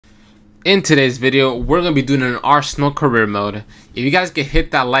In today's video, we're going to be doing an Arsenal career mode. If you guys can hit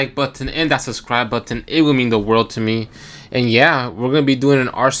that like button and that subscribe button, it will mean the world to me. And yeah, we're going to be doing an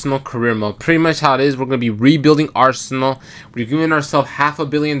Arsenal career mode. Pretty much how it is, we're going to be rebuilding Arsenal. We're giving ourselves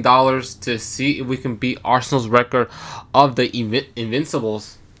 $500 million to see if we can beat Arsenal's record of the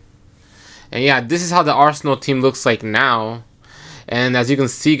Invincibles. And yeah, this is how the Arsenal team looks like now. And as you can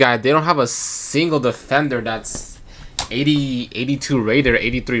see, guys, they don't have a single defender that's 82 rated or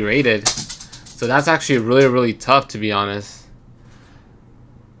 83 rated, so that's actually really tough, to be honest.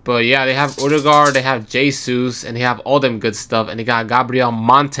 But yeah, they have Odegaard, they have Jesus, and they have all them good stuff, and they got Gabriel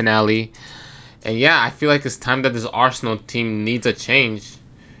Martinelli. And yeah, I feel like it's time that this Arsenal team needs a change,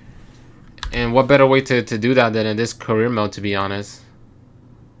 and what better way to do that than in this career mode, to be honest.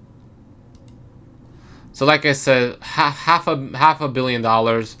 So like I said, half a billion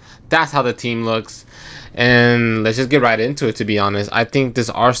dollars, that's how the team looks. And let's just get right into it, to be honest. I think this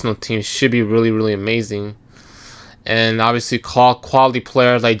Arsenal team should be really amazing. And obviously quality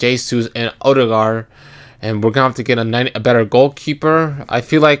players like Jesus and Odegaard. And we're going to have to get a better goalkeeper. I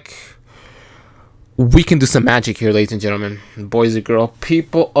feel like we can do some magic here, ladies and gentlemen. Boys and girls,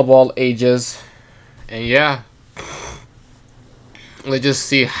 people of all ages. And yeah, let's just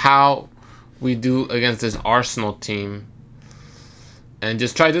see how we do against this Arsenal team. And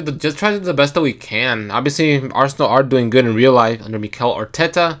just try to do the best that we can. Obviously, Arsenal are doing good in real life under Mikel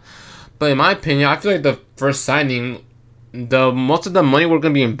Arteta, but in my opinion, I feel like the first signing, most of the money we're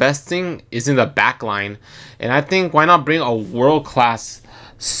gonna be investing is in the back line, and I think why not bring a world-class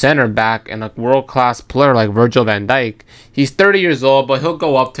center back and a world-class player like Virgil van Dijk. He's 30 years old, but he'll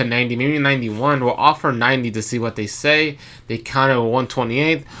go up to 90, maybe 91. We'll offer 90 to see what they say. They counter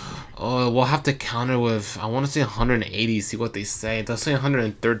 128. Oh, we'll have to counter with, I want to say 180, see what they say. They'll say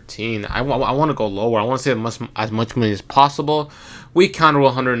 113. I want to go lower. I want to say as much money as possible. We counter with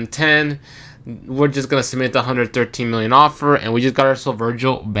 110. We're just going to submit the 113 million offer, and we just got ourselves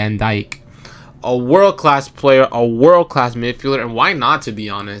Virgil van Dijk. A world-class player, a world-class midfielder, and why not, to be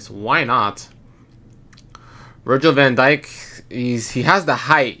honest? Why not? Virgil van Dijk, he has the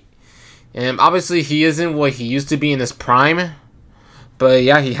height. And obviously, he isn't what he used to be in his prime. But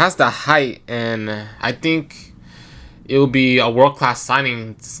yeah, he has the height, and I think it will be a world-class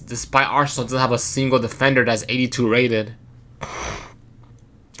signing, despite Arsenal doesn't have a single defender that's 82 rated.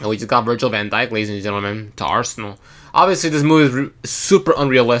 And we just got Virgil van Dijk, ladies and gentlemen, to Arsenal. Obviously, this move is super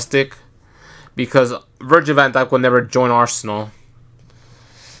unrealistic, because Virgil van Dijk will never join Arsenal.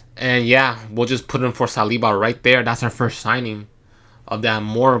 And yeah, we'll just put him for Saliba right there. That's our first signing of that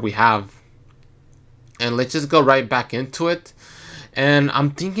more we have. And let's just go right back into it. And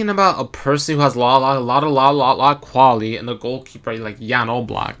I'm thinking about a person who has a lot of quality, and the goalkeeper like Jan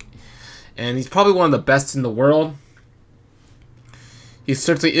Oblak. And he's probably one of the best in the world. He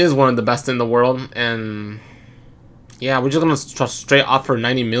certainly is one of the best in the world. And yeah, we're just gonna straight offer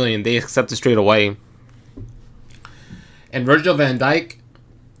 90 million. They accept it straight away. And Virgil van Dijk,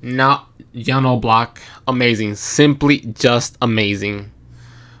 now Jan Oblak, amazing, simply just amazing.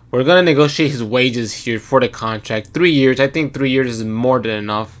 We're going to negotiate his wages here for the contract. 3 years. I think 3 years is more than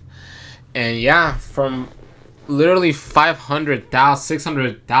enough. And yeah, from literally 500,000,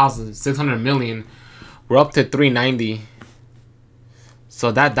 600,000, 600 million, we're up to 390.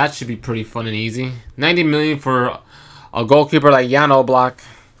 So that should be pretty fun and easy. 90 million for a goalkeeper like Jan Oblak.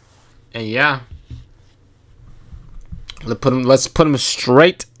 And yeah, let's put him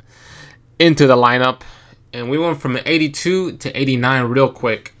straight into the lineup. And we went from 82 to 89 real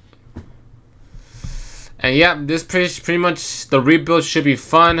quick. And yeah, this pretty much, the rebuild should be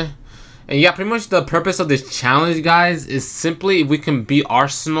fun. And yeah, pretty much the purpose of this challenge, guys, is simply if we can beat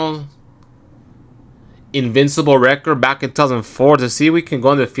Arsenal invincible record back in 2004 to see if we can go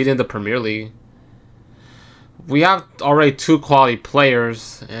undefeated in the Premier League. We have already 2 quality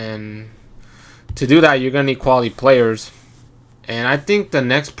players, and to do that, you're going to need quality players. And I think the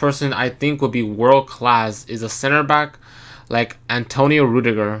next person I think would be world class is a center back like Antonio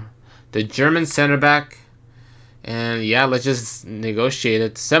Rudiger, the German center back. And yeah, let's just negotiate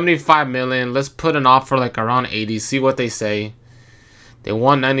it. 75 million. Let's put an offer like around 80. See what they say. They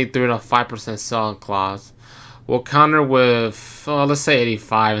want 93 to 5% selling clause. We'll counter with, let's say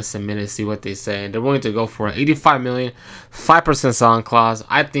 85 and submit it. See what they say. And they're willing to go for it. 85 million, 5% selling clause.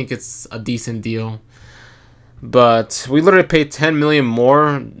 I think it's a decent deal. But we literally paid 10 million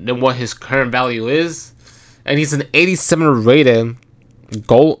more than what his current value is. And he's an 87 rated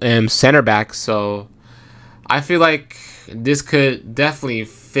goal and center back. So I feel like this could definitely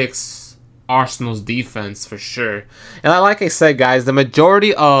fix Arsenal's defense for sure. And like I said, guys, the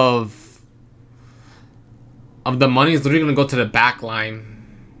majority of the money is literally going to go to the back line.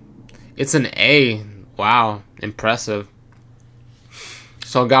 It's an A. Wow, impressive.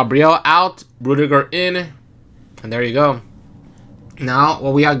 So Gabriel out, Rudiger in, and there you go. Now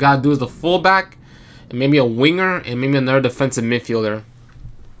what we got to do is the fullback, and maybe a winger, and maybe another defensive midfielder.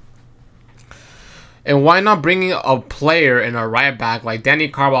 And why not bringing a player in a right back like Danny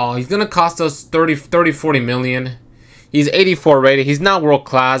Carvajal? He's going to cost us 40 million. He's 84 rated. He's not world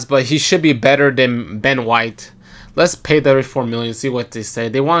class, but he should be better than Ben White. Let's pay 34 million, see what they say.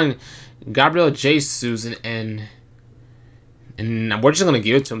 They want Gabriel Jesus and we're just going to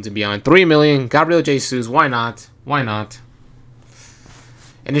give it to him, to be honest. 3 million, Gabriel Jesus, why not? Why not?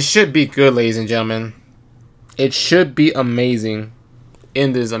 And it should be good, ladies and gentlemen. It should be amazing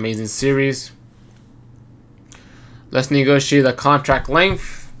in this amazing series. Let's negotiate the contract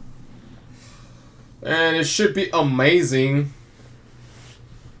length. And it should be amazing.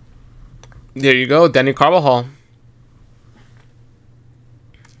 There you go, Danny Carvajal.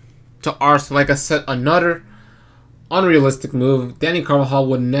 To Arsenal, like I said, another unrealistic move. Danny Carvajal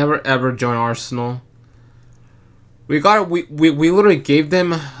would never ever join Arsenal. We literally gave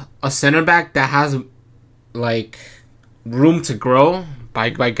them a center back that has like room to grow by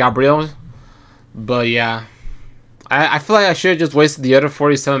Gabriel. But yeah. I feel like I should have just wasted the other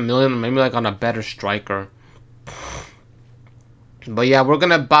 47 million, maybe like on a better striker. But yeah, we're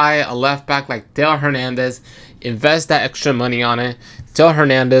gonna buy a left back like Theo Hernandez, invest that extra money on it. Theo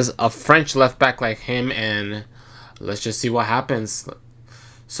Hernandez, a French left back like him, and let's just see what happens.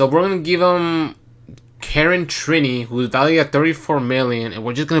 So we're gonna give him Karen Trini, who's valued at 34 million, and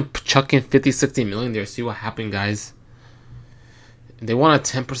we're just gonna chuck in 50-60 million there. See what happens, guys. They want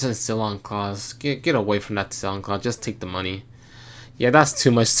a 10% sell-on clause. Get away from that sell-on clause. Just take the money. Yeah, that's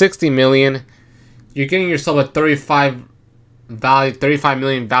too much. 60 million. You're getting yourself a 35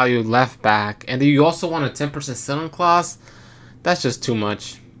 million value left back, and then you also want a 10% sell-on clause. That's just too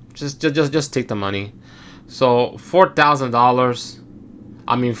much. Just take the money. So $4,000.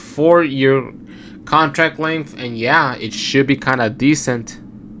 I mean, 4-year contract length, and yeah, it should be kind of decent.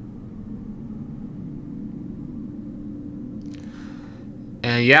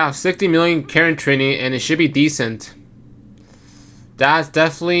 And yeah, 60 million Karen Trini, and it should be decent. That's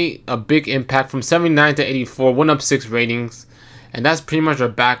definitely a big impact from 79 to 84, went up 6 ratings. And that's pretty much our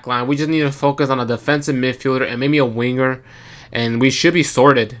back line. We just need to focus on a defensive midfielder and maybe a winger. And we should be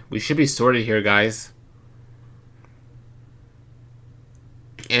sorted. We should be sorted here, guys.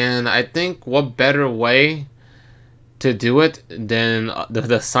 And I think what better way to do it than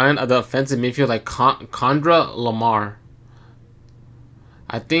the sign of the offensive midfield like Condra Lamar.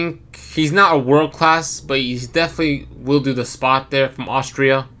 I think he's not a world class, but he's definitely will do the spot there from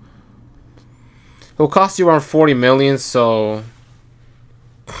Austria. He'll cost you around 40 million, so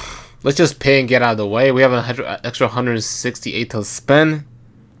let's just pay and get out of the way. We have an extra 168 to spend.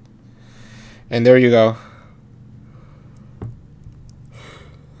 And there you go.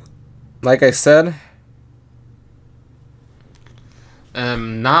 Like I said,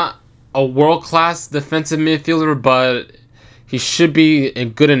 not a world class defensive midfielder, but he should be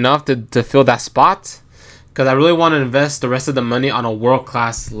good enough to fill that spot, because I really want to invest the rest of the money on a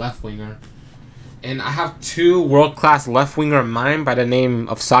world-class left winger. And I have 2 world-class left winger in mind by the name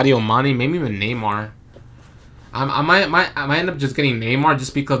of Sadio Mane, maybe even Neymar. I might end up just getting Neymar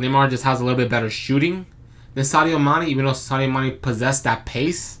just because Neymar just has a little bit better shooting than Sadio Mane, even though Sadio Mane possessed that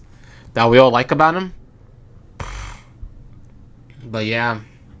pace that we all like about him. But yeah.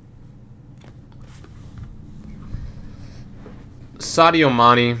 Sadio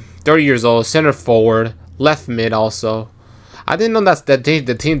Mane, 30 years old, center forward, left mid also. I didn't know that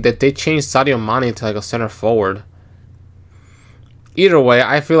they changed Sadio Mane to like a center forward. Either way,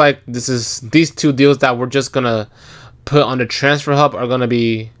 I feel like these 2 deals that we're just gonna put on the transfer hub are gonna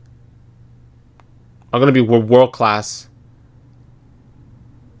be world class.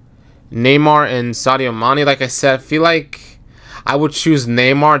 Neymar and Sadio Mane, like I said, I feel like I would choose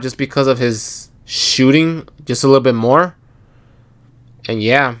Neymar just because of his shooting just a little bit more. And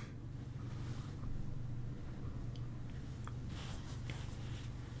yeah.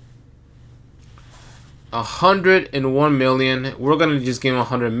 $101 million. We're gonna just give them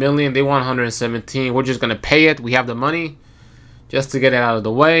 100 million. They want 117. We're just gonna pay it. We have the money just to get it out of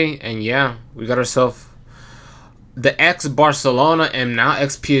the way. And yeah, we got ourselves the ex-Barcelona and now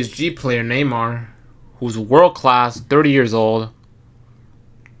ex-PSG player Neymar, who's world class, 30 years old.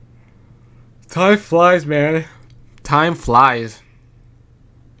 Time flies, man. Time flies.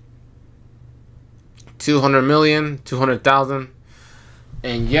 200 million, 200,000.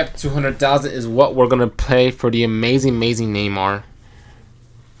 And yep, 200,000 is what we're gonna pay for the amazing Neymar.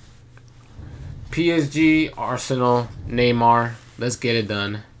 PSG, Arsenal, Neymar. Let's get it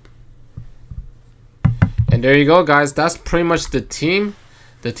done. And there you go, guys. That's pretty much the team.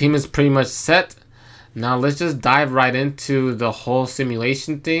 The team is pretty much set. Now let's just dive right into the whole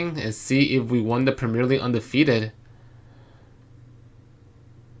simulation thing and see if we won the Premier League undefeated.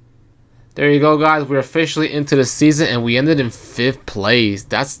 There you go, guys. We're officially into the season and we ended in 5th place.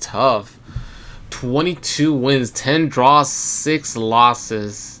 That's tough. 22 wins, 10 draws, 6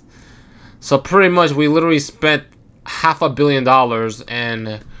 losses. So pretty much we literally spent $500 million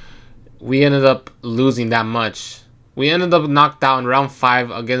and we ended up losing that much. We ended up knocked out in round 5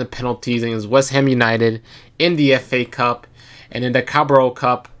 against the penalties against West Ham United in the FA Cup, and in the Carabao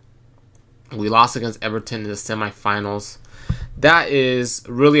Cup we lost against Everton in the semifinals. That is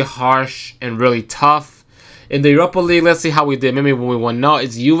really harsh and really tough. In the Europa League, let's see how we did. Maybe when we won. No,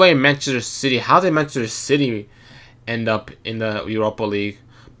 it's Juve and Manchester City. How did Manchester City end up in the Europa League?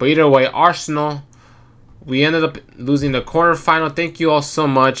 But either way, Arsenal, we ended up losing the quarterfinal. Thank you all so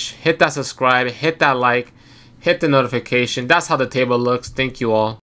much. Hit that subscribe, hit that like, hit the notification. That's how the table looks. Thank you all.